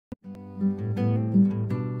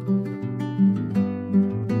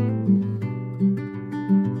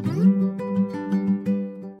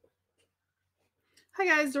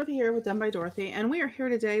guys, Dorothy here with Done by Dorothy, and we are here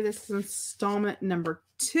today. This is installment number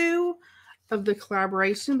 2 of the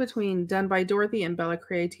collaboration between Done by Dorothy and Bell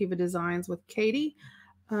Creativa Designs with Katie.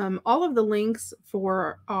 All of the links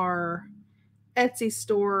for our Etsy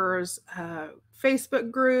stores,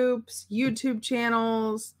 Facebook groups, YouTube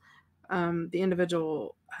channels, the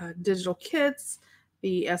individual digital kits,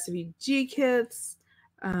 the SVG kits.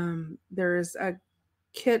 There's a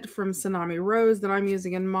kit from Tsunami Rose that I'm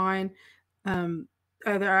using in mine.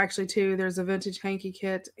 There are actually two. There's a vintage hanky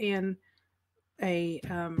kit and a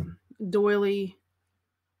doily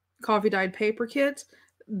coffee dyed paper kit.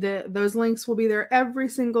 Those links will be there. Every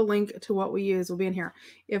single link to what we use will be in here.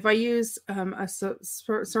 If I use a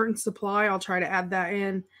certain supply, I'll try to add that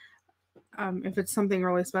in. If it's something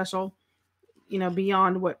really special,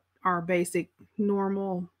 beyond what our basic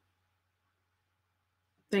normal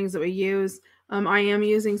things that we use. I am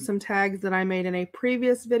using some tags that I made in a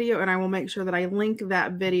previous video, and I will make sure that I link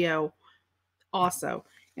that video also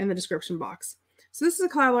in the description box. So this is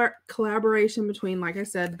a collaboration between, like I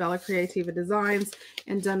said, Bell Creativa Designs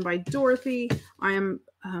and Done by Dorothy. I am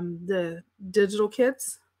the digital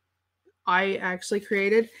kits I actually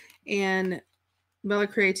created, and Bell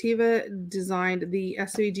Creativa designed the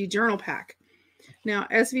SVG journal pack. Now,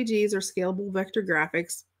 SVGs, or scalable vector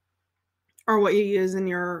graphics, are what you use in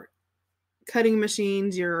your cutting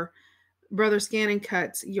machines, your Brother Scan and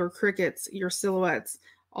Cuts, your Cricuts, your Silhouettes,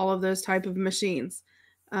 all of those type of machines.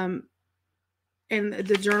 And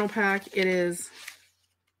the journal pack, it is,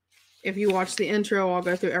 if you watch the intro, I'll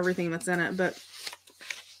go through everything that's in it, but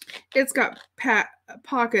it's got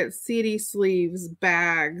pockets, CD sleeves,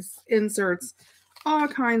 bags, inserts, all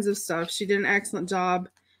kinds of stuff. She did an excellent job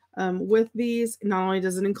with these. Not only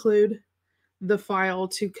does it include the file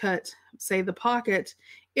to cut, say, the pocket,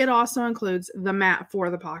 it also includes the mat for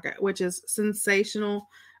the pocket, which is sensational,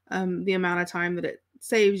 the amount of time that it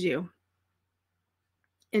saves you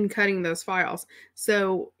in cutting those files.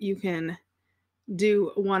 So you can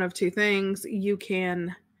do one of two things. You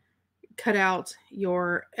can cut out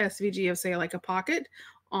your SVG of, say, like a pocket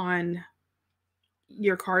on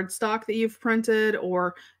your cardstock that you've printed,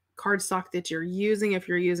 or cardstock that you're using, if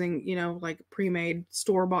you're using, like pre-made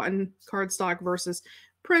store-bought cardstock versus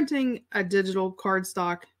printing a digital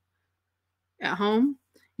cardstock at home.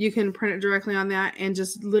 You can print it directly on that and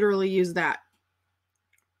just literally use that.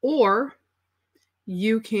 Or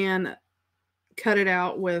you can cut it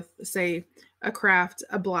out with, say, a craft,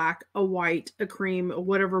 a black, a white, a cream,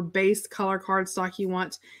 whatever base color cardstock you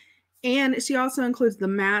want. And she also includes the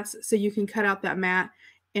mats, so you can cut out that mat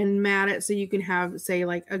and mat it so you can have, say,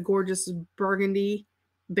 like a gorgeous burgundy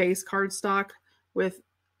base cardstock with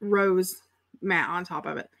rose mat on top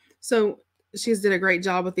of it. So she's did a great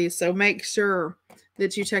job with these. So make sure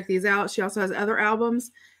that you check these out. She also has other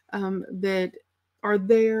albums that are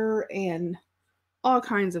there, and all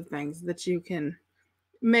kinds of things that you can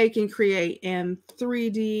make and create, and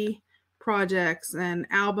 3D projects and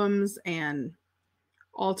albums and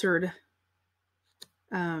altered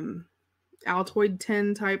Altoid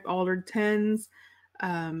 10 type altered 10s,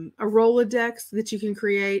 a Rolodex that you can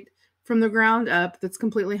create from the ground up that's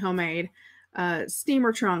completely homemade,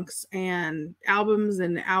 steamer trunks and albums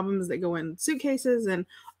that go in suitcases and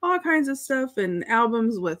all kinds of stuff, and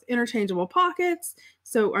albums with interchangeable pockets.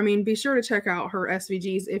 So, be sure to check out her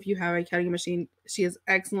SVGs if you have a cutting machine. She is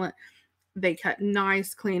excellent. They cut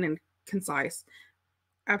nice, clean, and concise.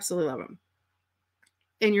 Absolutely love them.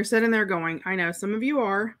 And you're sitting there going, I know some of you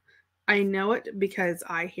are. I know it because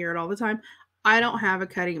I hear it all the time. I don't have a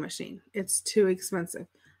cutting machine. It's too expensive.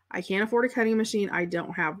 I can't afford a cutting machine. I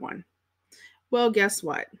don't have one. Well, guess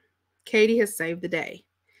what? Katie has saved the day.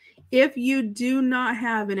 If you do not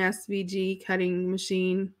have an SVG cutting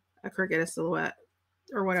machine, a Cricut, a Silhouette,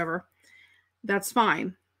 or whatever, that's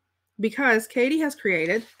fine, because Katie has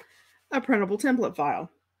created a printable template file.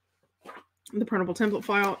 The printable template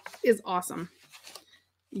file is awesome.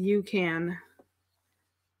 You can,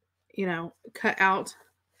 cut out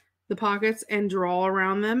the pockets and draw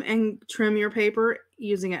around them and trim your paper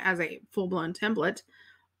using it as a full-blown template.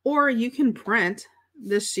 Or you can print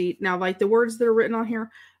this sheet. Now, like the words that are written on here,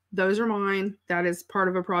 those are mine. That is part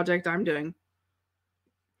of a project I'm doing.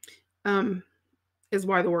 Is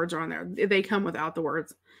why the words are on there. They come without the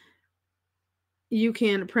words. You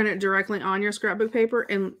can print it directly on your scrapbook paper,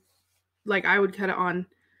 and like I would cut it on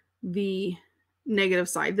the negative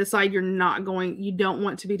side, the side you don't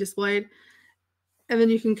want to be displayed, and then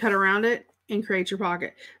you can cut around it and create your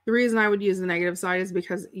pocket. The reason I would use the negative side is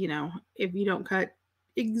because, if you don't cut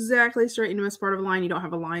exactly straight into this part of a line, you don't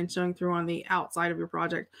have a line showing through on the outside of your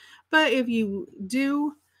project. But if you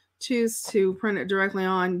do choose to print it directly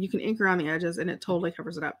on, you can ink around the edges and it totally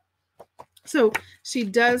covers it up. So she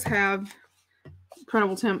does have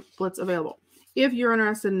printable templates available. If you're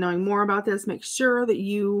interested in knowing more about this, make sure that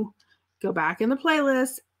you go back in the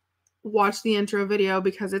playlist, watch the intro video,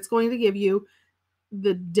 because it's going to give you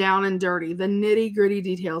the down and dirty, the nitty gritty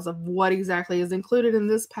details of what exactly is included in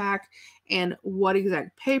this pack and what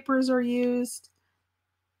exact papers are used,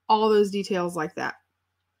 all those details like that.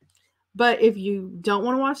 But if you don't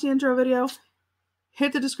want to watch the intro video,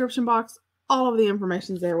 hit the description box. All of the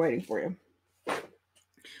information is there waiting for you.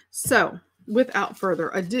 So without further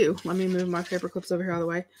ado, let me move my paper clips over here out of the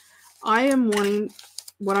way. I am wanting,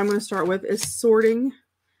 what I'm going to start with is sorting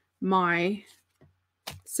my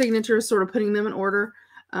signatures, sort of putting them in order.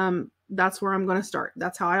 That's where I'm going to start.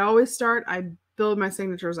 That's how I always start. I build my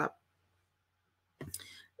signatures up.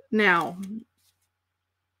 Now,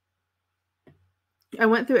 I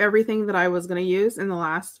went through everything that I was going to use in the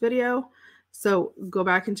last video. So go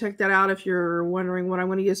back and check that out if you're wondering what I'm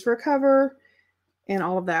going to use for a cover and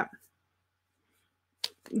all of that.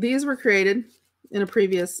 These were created in a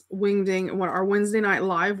previous wingding, our Wednesday night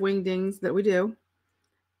live wingdings that we do.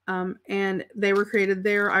 And they were created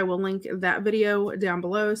there. I will link that video down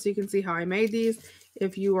below so you can see how I made these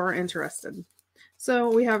if you are interested.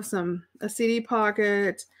 So we have a CD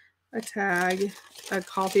pocket, a tag, a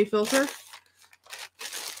coffee filter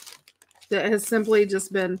that has simply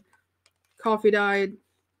just been coffee dyed,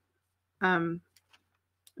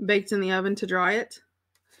 baked in the oven to dry it.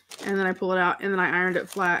 And then I pull it out and then I ironed it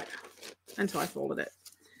flat until I folded it.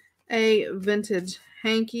 A vintage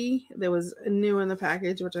hanky that was new in the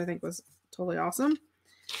package, which I think was totally awesome.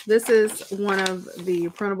 This is one of the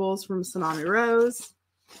printables from Tsunami Rose.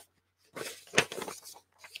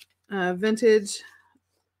 Vintage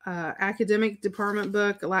academic department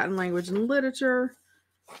book, Latin language and literature,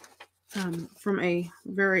 from a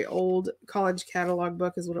very old college catalog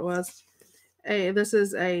book is what it was. This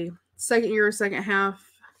is a second year, second half.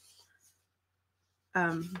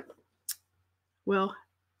 Well,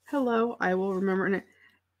 hello, I will remember it.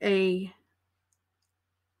 A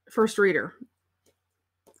first reader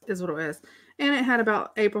is what it was. And it had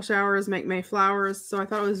about April showers make May flowers. So I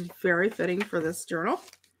thought it was very fitting for this journal.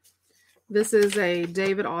 This is a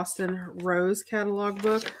David Austin Rose catalog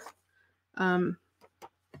book.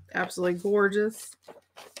 Absolutely gorgeous.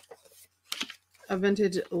 A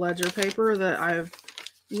vintage ledger paper that I've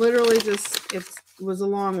literally just, it was a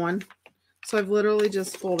long one. So I've literally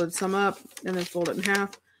just folded some up and then fold it in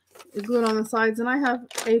half. Glue it on the sides, and I have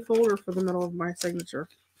a folder for the middle of my signature.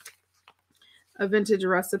 A vintage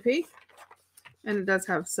recipe, and it does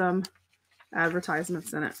have some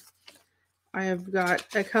advertisements in it. I have got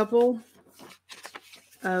a couple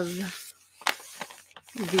of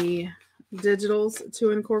the digitals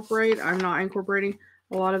to incorporate. I'm not incorporating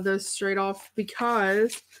a lot of those straight off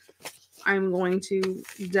because I'm going to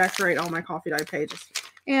decorate all my coffee dyed pages.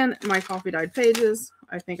 And my coffee dyed pages,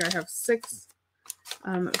 I think I have 6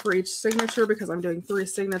 for each signature because I'm doing 3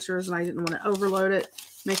 signatures and I didn't want to overload it,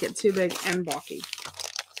 make it too big and bulky.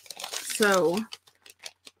 So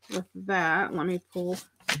with that, let me pull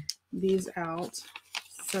these out,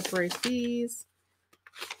 separate these,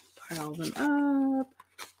 pile them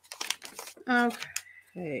up.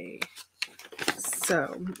 Okay,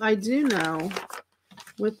 so I do know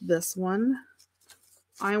with this one,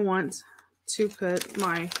 I want to put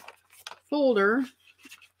my folder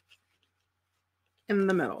in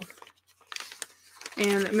the middle.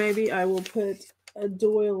 And maybe I will put a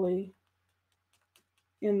doily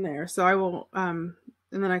in there. So I will, in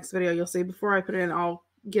the next video, you'll see before I put it in, I'll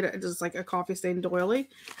get it just like a coffee stain doily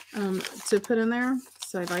to put in there.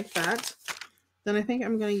 So I like that. Then I think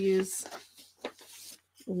I'm going to use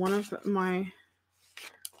one of my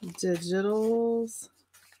digitals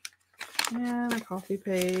and a coffee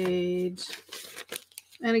page.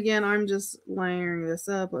 And again, I'm just layering this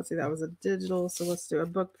up. Let's see, that was a digital. So let's do a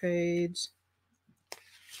book page.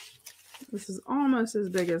 This is almost as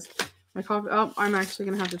big as my coffee. Oh, I'm actually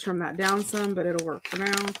going to have to trim that down some, but it'll work for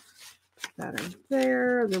now. Put that in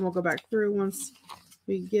there. Then we'll go back through once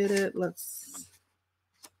we get it. Let's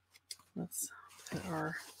put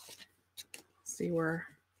our, see where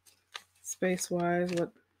space-wise,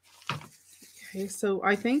 what. Okay, so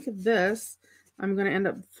I think this, I'm going to end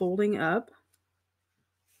up folding up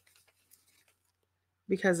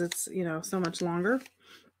because it's, you know, so much longer.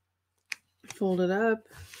 Fold it up.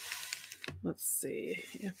 Let's see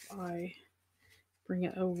if I bring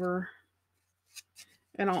it over,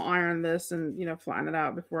 and I'll iron this and, you know, flatten it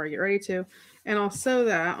out before I get ready to. And I'll sew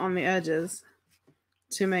that on the edges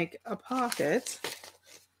to make a pocket.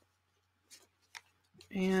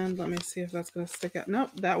 And let me see if that's going to stick out.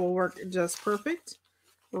 Nope, that will work just perfect.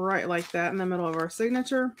 Right like that in the middle of our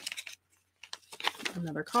signature.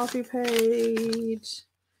 Another coffee page.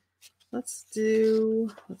 Let's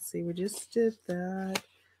see, we just did that.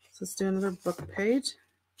 So let's do another book page.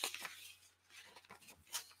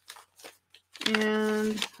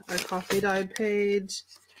 And a coffee dyed page.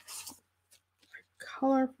 A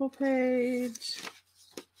colorful page.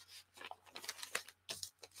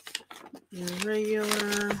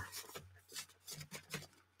 Regular.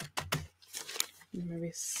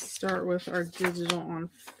 Maybe start with our digital on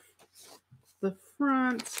the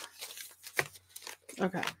front.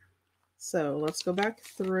 Okay, so let's go back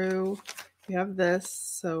through. We have this,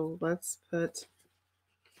 so let's put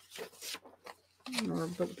our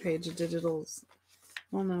book page digitals.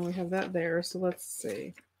 Well, no, we have that there, so let's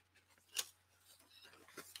see.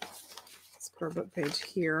 Let's put our book page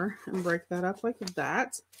here and break that up like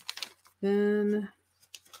that. Then,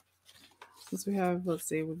 since we have, let's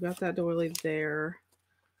see, we've got that doily there.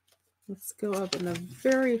 Let's go up in the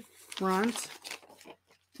very front,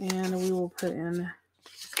 and we will put in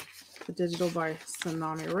the digital by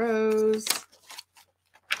Tsunami Rose.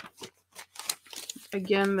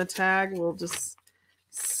 Again, the tag will just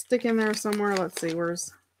stick in there somewhere. Let's see,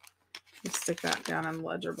 let's stick that down in the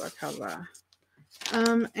ledger book. How's that?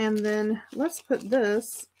 And then let's put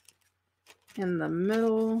this in the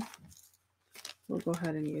middle. We'll go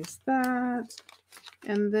ahead and use that.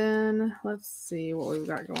 And then let's see what we've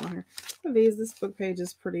got going on here. This book page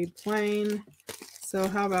is pretty plain. So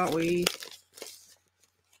how about we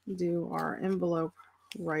do our envelope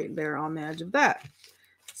right there on the edge of that.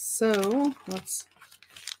 So let's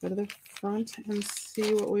go to the front and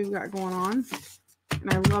see what we've got going on.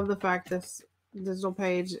 And I love the fact this digital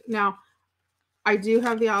page. Now, I do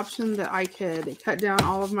have the option that I could cut down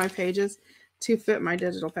all of my pages to fit my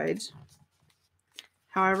digital page.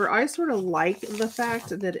 However, I sort of like the fact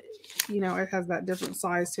that, it has that different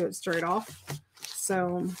size to it straight off.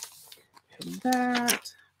 So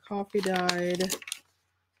that, coffee dyed,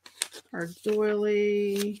 our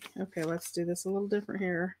doily. Okay, let's do this a little different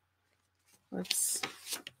here. Let's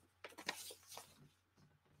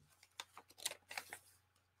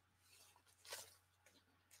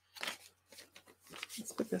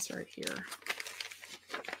put this right here.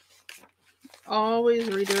 Always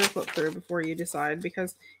redo a flip through before you decide,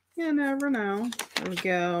 because you never know. There we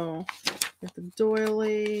go. With the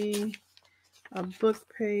doily, a book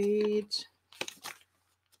page,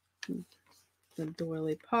 the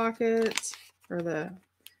doily pocket, or the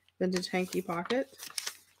vintage hanky pocket,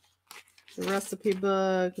 the recipe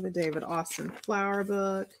book, the David Austin flower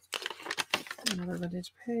book, another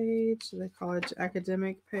vintage page, the college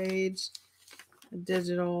academic page, a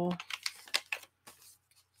digital,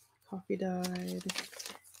 coffee dyed,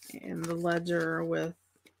 and the ledger with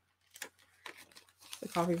the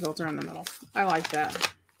coffee filter in the middle. I like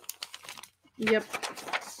that. Yep.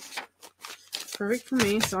 Perfect for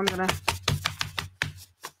me. So I'm going to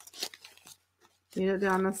knead it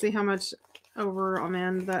down. Let's see how much over on the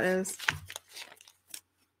end that is.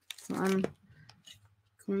 So I'm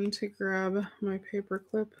going to grab my paper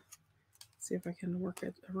clip. See if I can work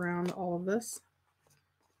it around all of this.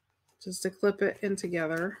 Just to clip it in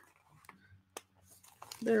together.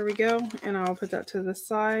 There we go. And I'll put that to the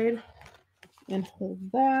side and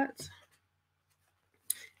hold that.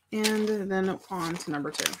 And then on to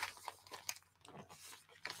number 2.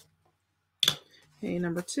 Okay,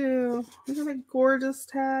 number 2. Look at that gorgeous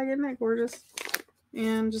tag. Isn't that gorgeous?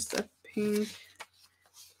 And just a pink.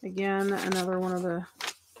 Again, another one of the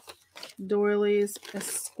doilies. A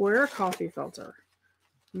square coffee filter.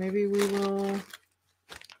 Maybe we will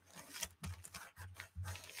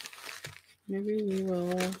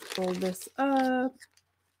fold this up.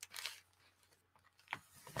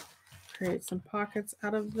 Create some pockets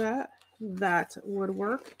out of that. That would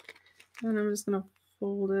work. And I'm just going to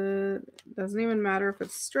fold it. Doesn't even matter if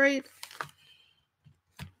it's straight,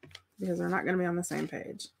 because they're not going to be on the same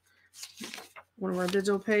page. One of our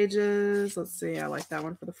digital pages. Let's see. I like that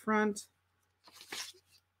one for the front.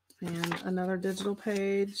 And another digital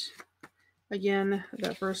page. Again,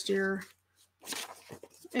 that first year.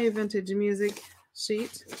 A vintage music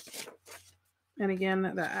sheet. And again,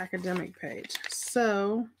 the academic page.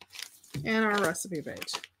 So, and our recipe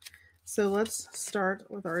page. So let's start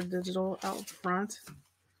with our digital out front.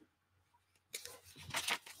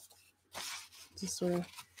 Just sort of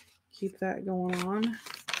keep that going on.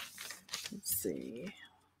 Let's see.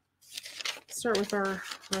 Start with our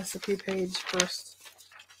recipe page first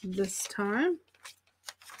this time.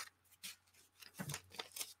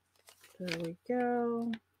 There we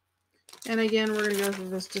go. And again, we're going to go through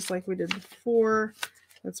this just like we did before.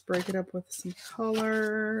 Let's break it up with some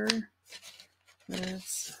color.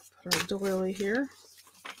 Let's put our doily here.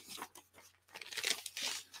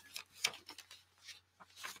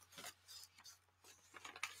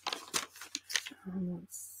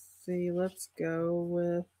 Let's see, let's go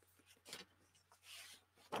with,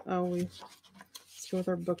 let's go with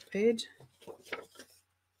our book page.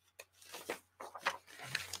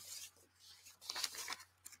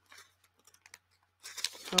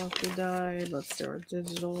 Coffee dyed, let's do our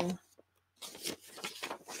digital.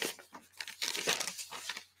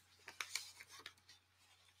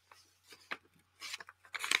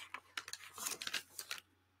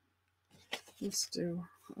 Let's do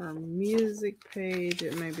our music page.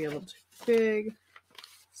 It may be a little too big,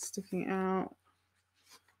 sticking out.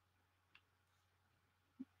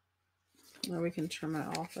 Well, we can trim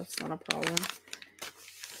it off, that's not a problem.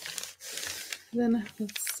 Then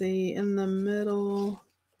let's see, in the middle,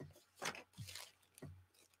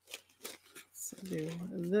 let's do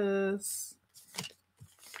this.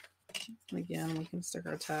 Again, we can stick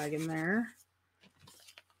our tag in there.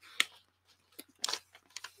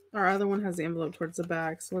 Our other one has the envelope towards the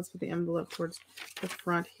back, so let's put the envelope towards the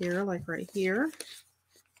front here, like right here.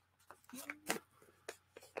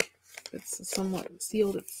 It's somewhat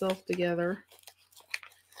sealed itself together.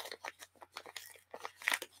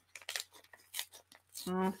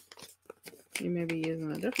 Oh, you may be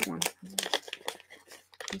using a different one.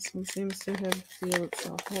 This one seems to have sealed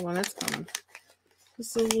itself. Hold on, it's coming.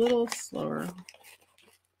 Just a little slower.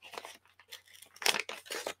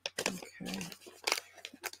 Okay.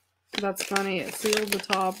 That's funny. It sealed the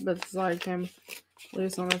top, but the side came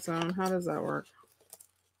loose on its own. How does that work?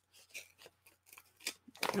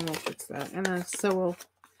 And we'll fix that. And then so we'll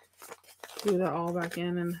glue that all back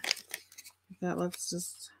in, and that, let's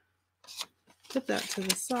just put that to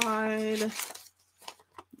the side.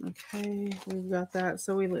 Okay, we've got that.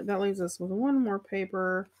 So that leaves us with one more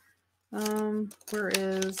paper. Where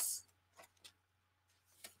is,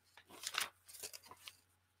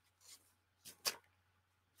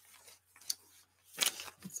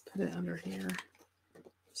 let's put it under here.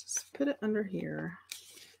 Just put it under here.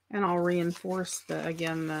 And I'll reinforce the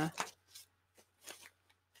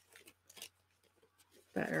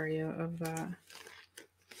area of that.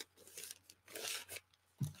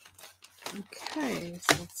 Okay,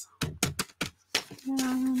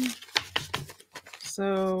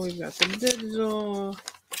 so we've got the digital,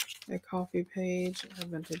 a coffee page, a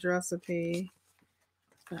vintage recipe,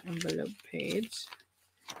 the envelope page,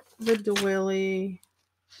 the doily,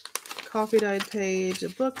 coffee dyed page, a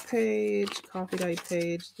book page, coffee dyed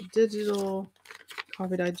page, the digital,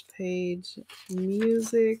 coffee dyed page,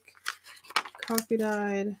 music, coffee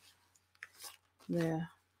dyed, the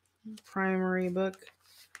primary book,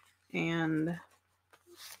 and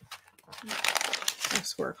a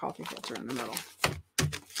square coffee filter in the middle.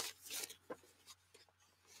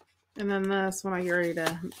 And then this, when I get ready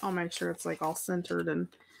to, I'll make sure it's like all centered and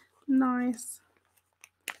nice.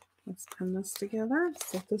 Let's pin this together,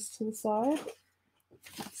 set this to the side.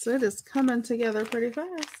 So it is coming together pretty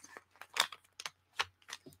fast.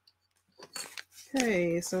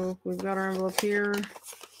 Okay, so we've got our envelope here.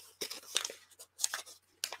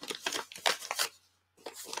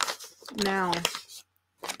 Now,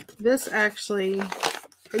 this actually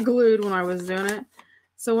glued when I was doing it.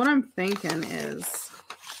 So what I'm thinking is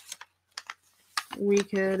we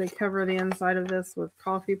could cover the inside of this with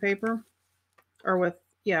coffee paper, or with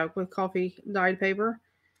coffee dyed paper.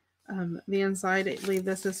 The inside, leave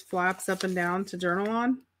this as flaps up and down to journal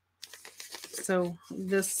on. So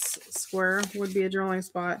this square would be a journaling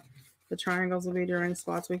spot. The triangles will be journaling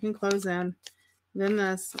spots. We can close in. Then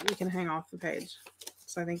this, we can hang off the page.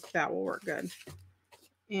 So I think that will work good.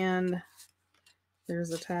 And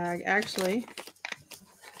there's a tag. Actually,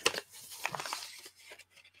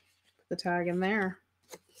 put the tag in there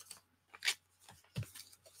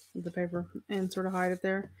with the paper and sort of hide it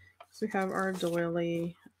there. So we have our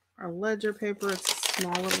doily, our ledger paper. It's a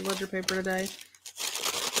small little ledger paper today.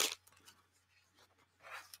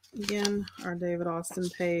 Again, our David Austin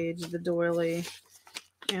page, the doily,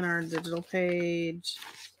 and our digital page,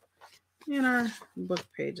 and our book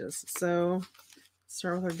pages. So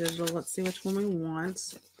start with our digital. Let's see which one we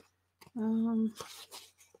want.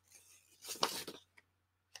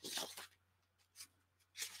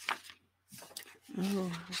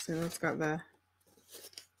 Let's see, that's got the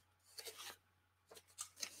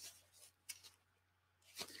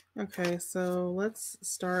okay, so let's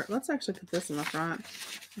actually put this in the front.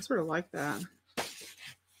 I sort of like that.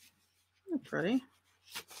 Pretty.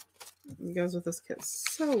 It goes with this kit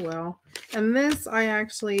so well. And this I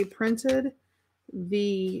actually printed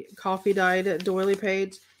the coffee dyed doily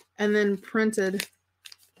page and then printed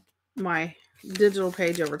my digital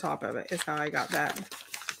page over top of it is how I got that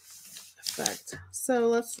effect. So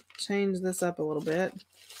let's change this up a little bit.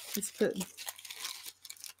 Let's put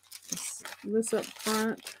this up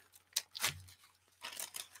front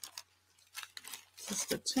just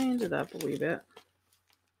to change it up a wee bit.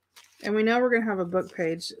 And we know we're going to have a book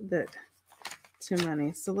page that too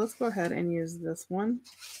many. So let's go ahead and use this one.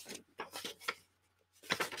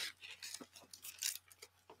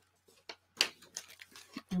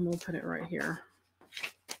 And we'll put it right here.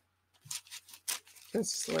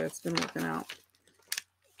 That's just the way it's been working out.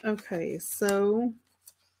 Okay, so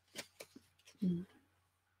let's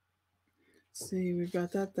see, we've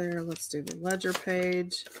got that there. Let's do the ledger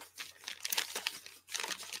page.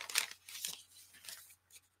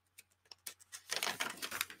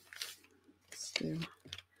 Let's do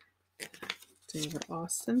David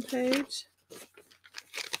Austin page.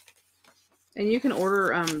 And you can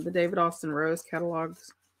order the David Austin Rose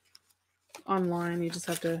catalogs online. You just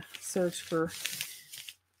have to search for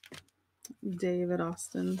David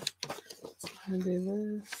Austin. So I'm going to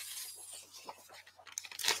do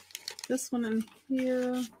this one in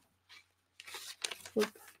here. Whoop.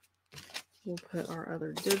 We'll put our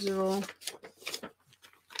other digital.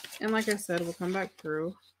 And like I said, we'll come back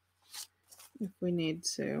through if we need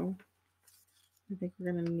to. I think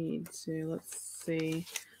we're going to need to. Let's see.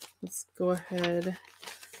 Let's go ahead.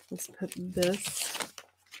 Let's put this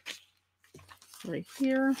right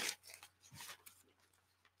here.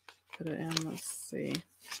 Put it in. Let's see.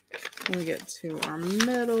 When we get to our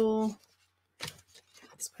middle,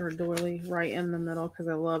 let's put our doily right in the middle because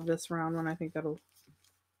I love this round one. I think that'll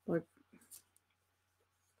look.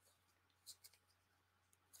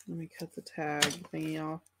 Let me cut the tag thingy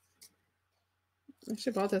off. I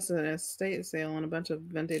actually bought this at an estate sale and a bunch of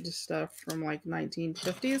vintage stuff from like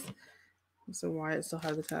 1950s. So why it still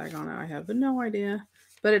has the tag on it, I have no idea.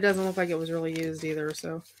 But it doesn't look like it was really used either,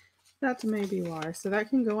 so that may be why. So that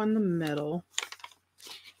can go in the middle.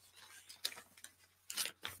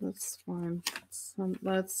 Let's find some.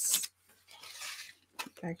 Let's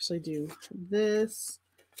actually do this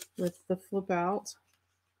with the flip out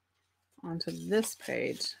onto this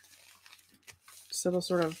page. So it'll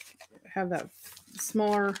sort of have that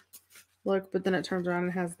smaller look, but then it turns around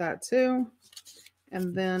and has that too.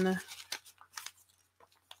 And then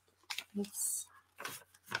let's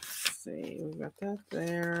see, we've got that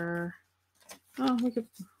there. Oh, we could,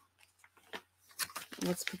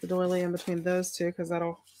 let's put the doily in between those two because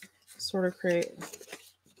that'll sort of create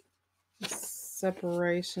a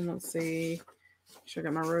separation. Let's see, make sure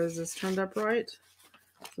I got my roses turned up right.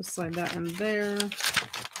 Just slide that in there.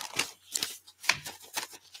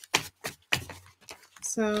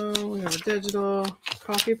 So we have a digital,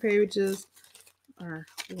 coffee pages, our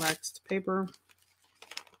waxed paper,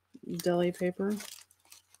 deli paper.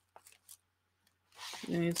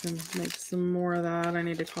 I need to make some more of that. I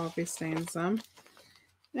need to coffee stain some.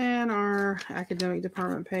 And our academic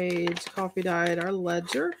department page, coffee dyed, our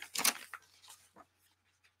ledger.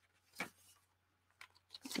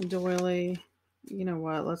 Doily. You know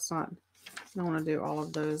what? Let's not, I don't want to do all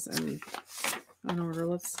of those in order.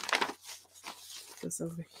 Let's put this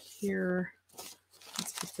over here.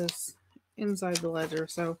 Let's put this inside the ledger.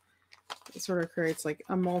 So it sort of creates like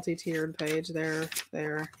a multi-tiered page there.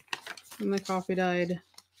 And the coffee dyed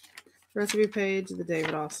recipe page, the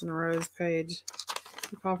David Austin Rose page,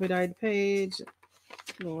 the coffee dyed page,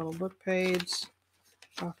 the little book page,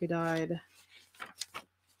 coffee dyed,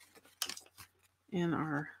 and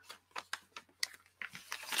our,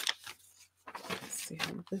 let's see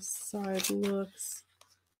how this side looks.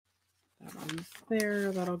 That on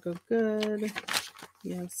there, that'll go good.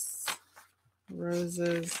 Yes,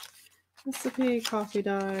 roses, recipe, coffee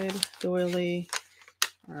dyed, doily,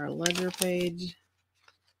 our ledger page,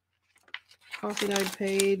 coffee dyed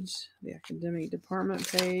page, the academic department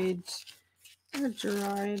page, our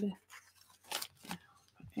dried,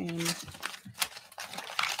 and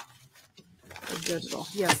the digital.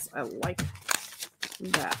 Yes, I like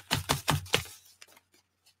that.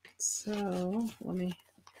 So let me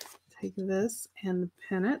take this and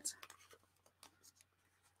pin it.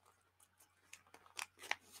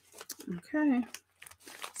 Okay,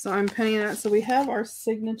 so I'm pinning it. So we have our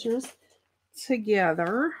signatures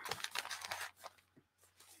together.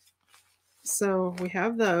 So we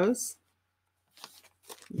have those.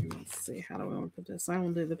 Let's see, how do we want to put this? I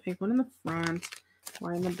will do the pink one in the front,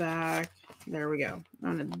 white in the back. There we go.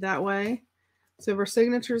 On it that way. So our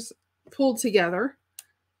signatures pulled together.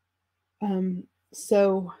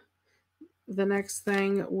 So the next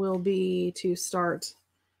thing will be to start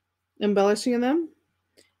embellishing them.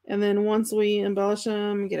 And then once we embellish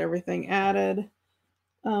them, get everything added,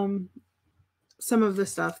 some of the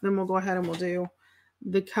stuff, then we'll go ahead and we'll do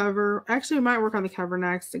the cover. Actually, we might work on the cover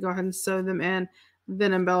next to go ahead and sew them in,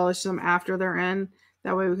 then embellish them after they're in.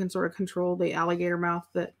 That way we can sort of control the alligator mouth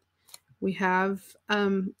that we have.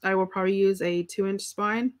 I will probably use a 2-inch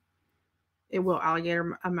spine. It will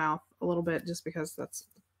alligator a mouth a little bit just because that's,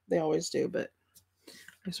 they always do, but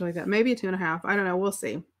just like that. Maybe a 2.5. I don't know. We'll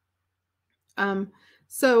see.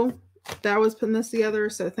 So that was putting this together.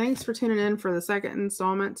 So thanks for tuning in for the second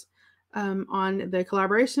installment on the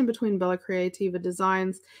collaboration between Bell Creativa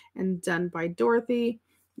Designs and Done by Dorothy.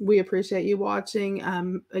 We appreciate you watching.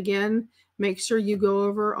 Again, make sure you go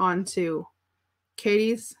over onto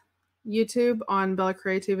Katie's YouTube on Bell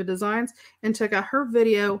Creativa Designs and check out her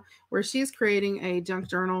video where she's creating a junk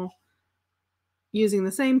journal using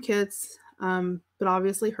the same kits, but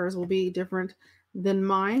obviously hers will be different than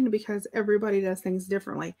mine because everybody does things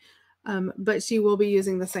differently. But she will be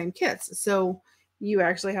using the same kits. So you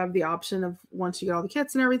actually have the option of, once you get all the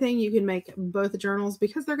kits and everything, you can make both journals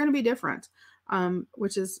because they're going to be different,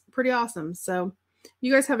 which is pretty awesome. So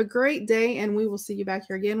you guys have a great day, and we will see you back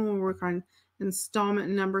here again when we work on installment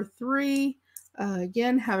number 3.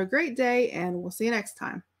 Again, have a great day, and we'll see you next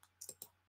time.